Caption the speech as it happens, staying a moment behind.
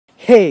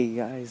Hey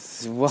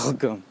guys,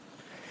 welcome.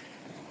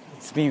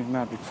 It's me,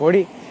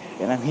 Mappy40,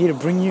 and I'm here to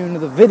bring you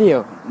another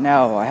video.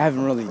 Now, I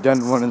haven't really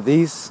done one of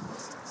these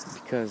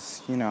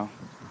because, I'm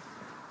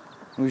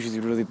usually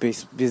really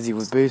busy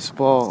with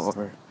baseball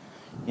or,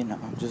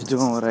 I'm just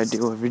doing what I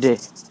do every day.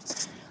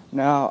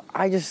 Now,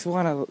 I just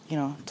want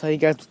to, tell you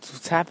guys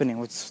what's happening,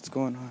 what's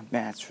going on.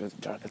 Man, it's really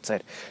dark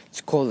outside.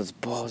 It's cold as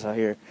balls out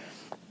here.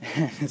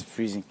 It's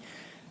freezing.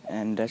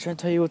 And I try to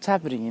tell you what's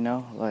happening,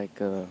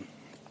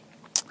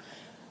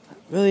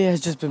 really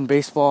has just been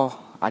baseball.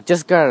 I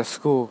just got out of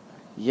school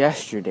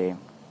yesterday.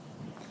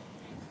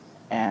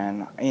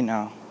 And,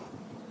 now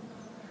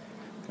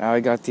I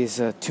got these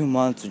 2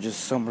 months of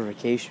just summer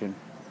vacation.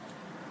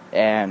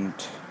 And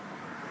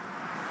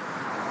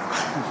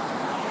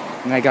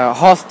I got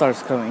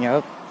All-Stars coming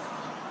up.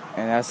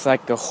 And that's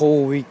like a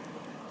whole week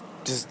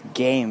just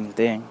game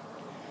thing.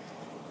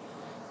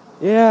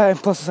 Yeah, and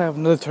plus I have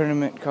another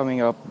tournament coming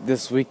up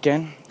this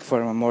weekend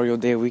for Memorial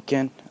Day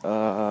weekend.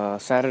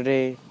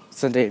 Saturday,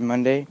 Sunday, and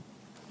Monday.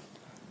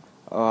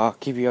 I'll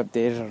keep you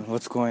updated on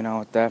what's going on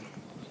with that.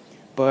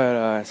 But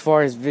as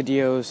far as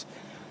videos,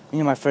 me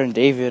and my friend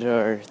David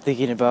are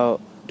thinking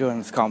about doing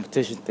this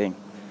competition thing.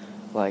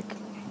 Like,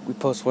 we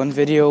post one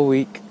video a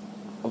week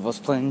of us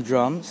playing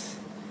drums,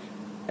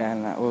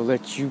 and we'll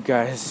let you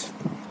guys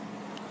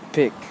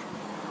pick.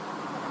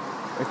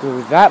 It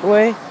could be that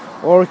way,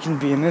 or it can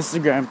be an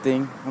Instagram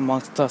thing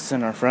amongst us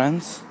and our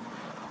friends.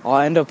 I'll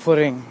end up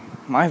putting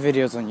my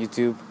videos on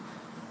YouTube,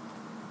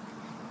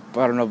 but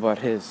I don't know about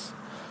his.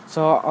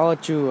 So I'll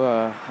let you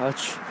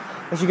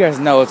guys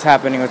know what's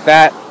happening with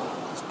that.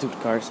 Stupid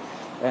cars.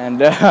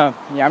 And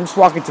I'm just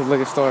walking to the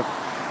liquor store.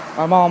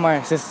 My mom and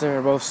my sister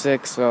are both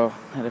sick, so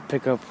I had to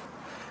pick up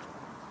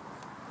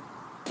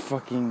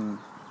fucking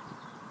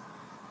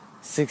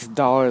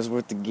 $6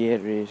 worth of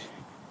Gatorade.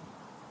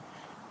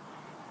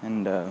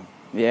 And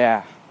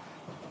yeah.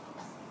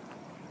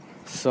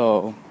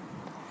 So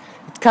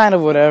it's kind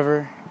of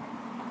whatever.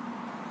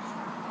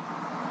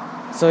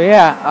 So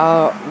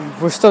yeah,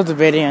 we're still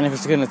debating on if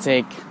it's gonna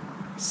take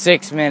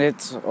 6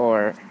 minutes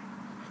or,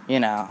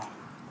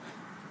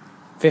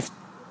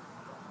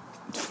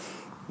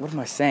 what am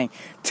I saying?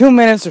 2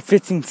 minutes or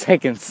 15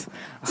 seconds.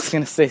 I was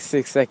gonna say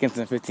 6 seconds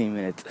and 15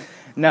 minutes.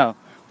 No,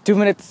 2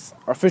 minutes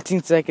or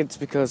 15 seconds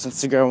because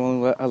Instagram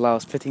only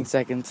allows 15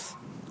 seconds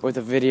worth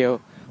of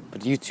video, but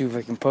YouTube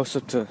I can post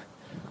up to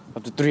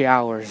 3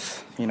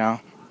 hours,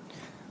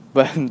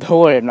 But don't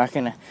worry, I'm not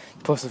gonna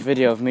post a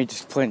video of me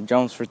just playing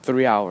drums for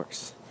 3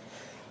 hours.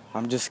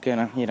 I'm just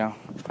gonna,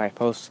 if I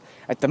post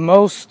at the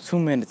most 2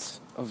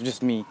 minutes of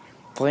just me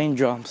playing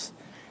drums.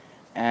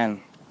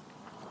 And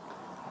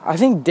I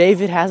think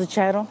David has a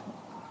channel.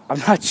 I'm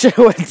not sure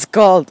what it's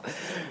called.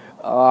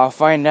 I'll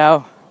find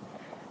out.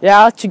 Yeah,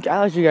 I'll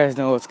let you guys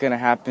know what's gonna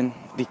happen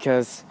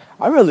because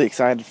I'm really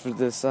excited for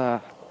this.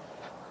 I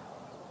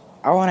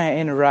want to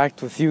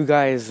interact with you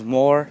guys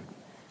more.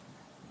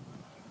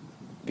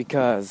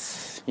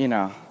 Because,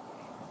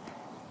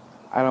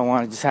 I don't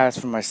want to just have this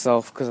for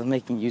myself because I'm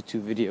making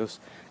YouTube videos.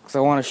 Because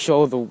I want to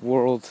show the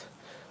world,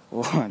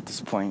 well, at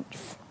this point,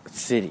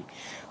 city,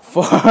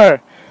 for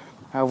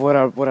what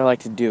I like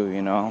to do,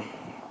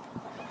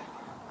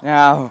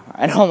 Now,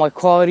 I know my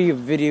quality of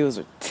videos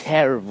are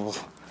terrible.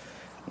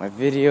 My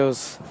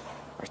videos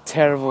are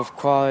terrible of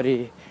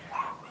quality.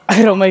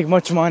 I don't make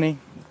much money.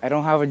 I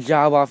don't have a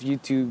job off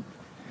YouTube.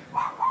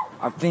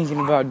 I'm thinking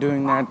about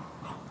doing that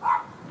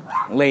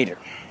later.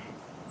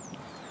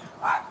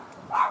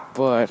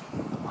 But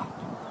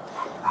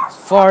as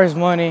far as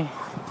money,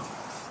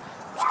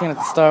 I'm just gonna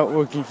have to start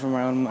working for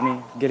my own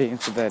money, getting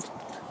into that,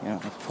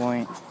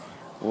 point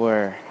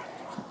where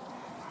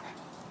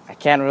I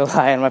can't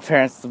rely on my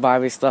parents to buy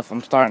me stuff.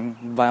 I'm starting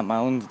to buy my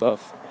own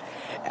stuff,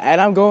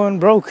 and I'm going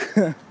broke.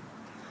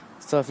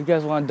 So if you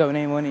guys want to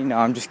donate money, no,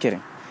 I'm just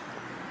kidding.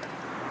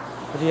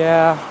 But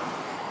yeah,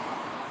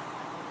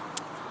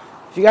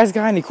 if you guys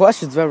got any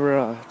questions,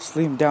 ever just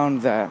leave them down in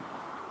that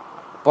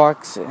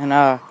box, and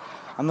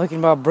I'm thinking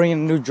about bringing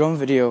a new drum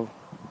video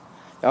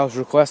that was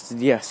requested.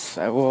 Yes,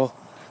 I will.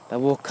 That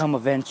will come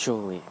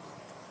eventually.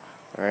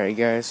 Alright,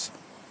 guys.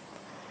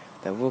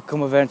 That will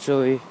come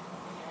eventually.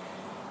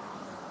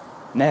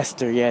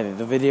 Nestor, yeah,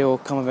 the video will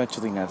come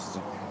eventually,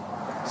 Nestor.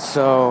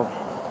 So,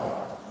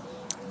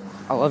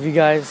 I love you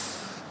guys.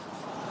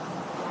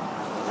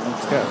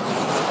 Let's go.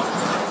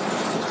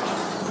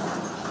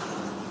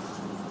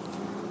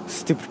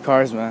 Stupid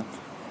cars, man.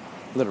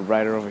 Little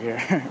rider over here.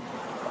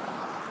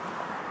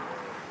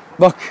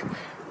 Look,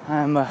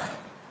 I'm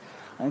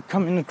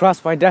coming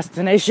across my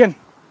destination.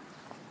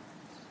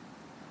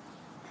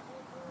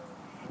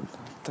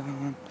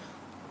 Dun.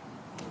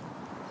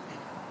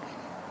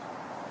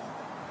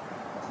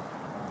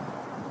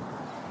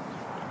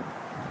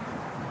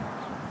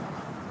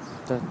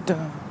 Dun,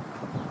 dun.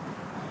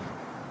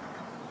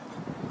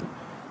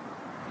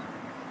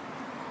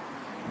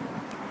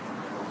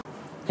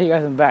 Hey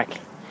guys, I'm back.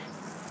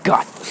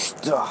 Got the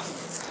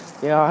stuff.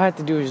 Yeah, all I had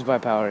to do was just buy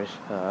powers.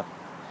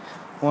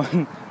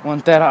 One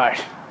that hard.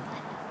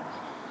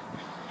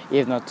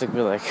 Even though it took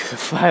me like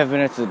 5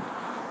 minutes to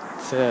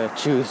to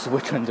choose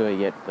which one do I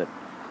get, but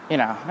you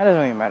know, that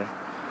doesn't really matter.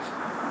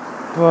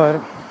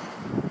 But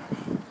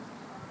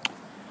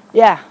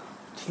yeah,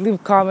 just leave a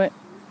comment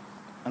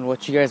on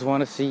what you guys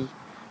want to see,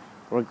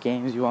 what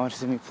games you want to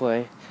see me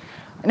play.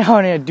 I know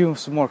I need to do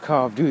some more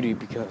Call of Duty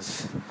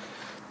because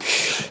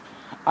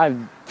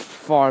I'm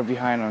far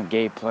behind on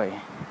gameplay.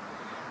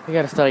 I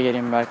gotta start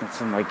getting back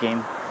into my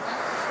game.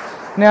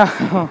 Now,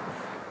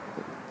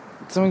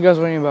 some of you guys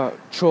wondering about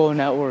Troll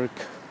Network.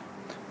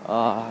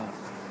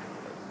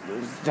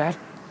 That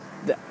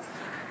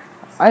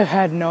I've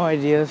had no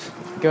ideas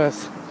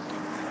because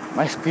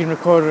my screen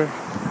recorder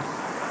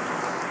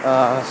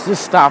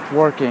just stopped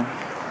working.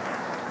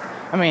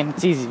 I mean,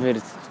 it's easy, but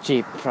it's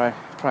cheap.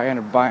 Probably end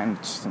up buying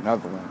just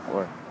another one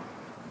or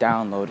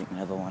downloading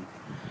another one.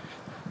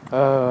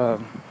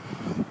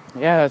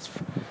 Yeah,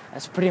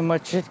 that's pretty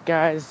much it,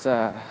 guys.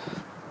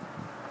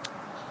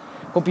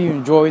 Hope you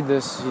enjoyed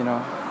this. You know,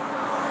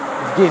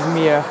 it gives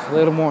me a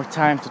little more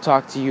time to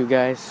talk to you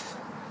guys.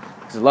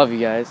 'Cause I love you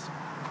guys.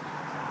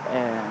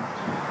 And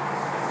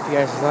if you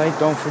guys like,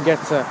 don't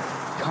forget to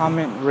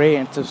comment, rate,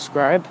 and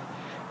subscribe.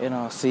 And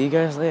I'll see you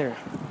guys later.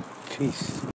 Peace.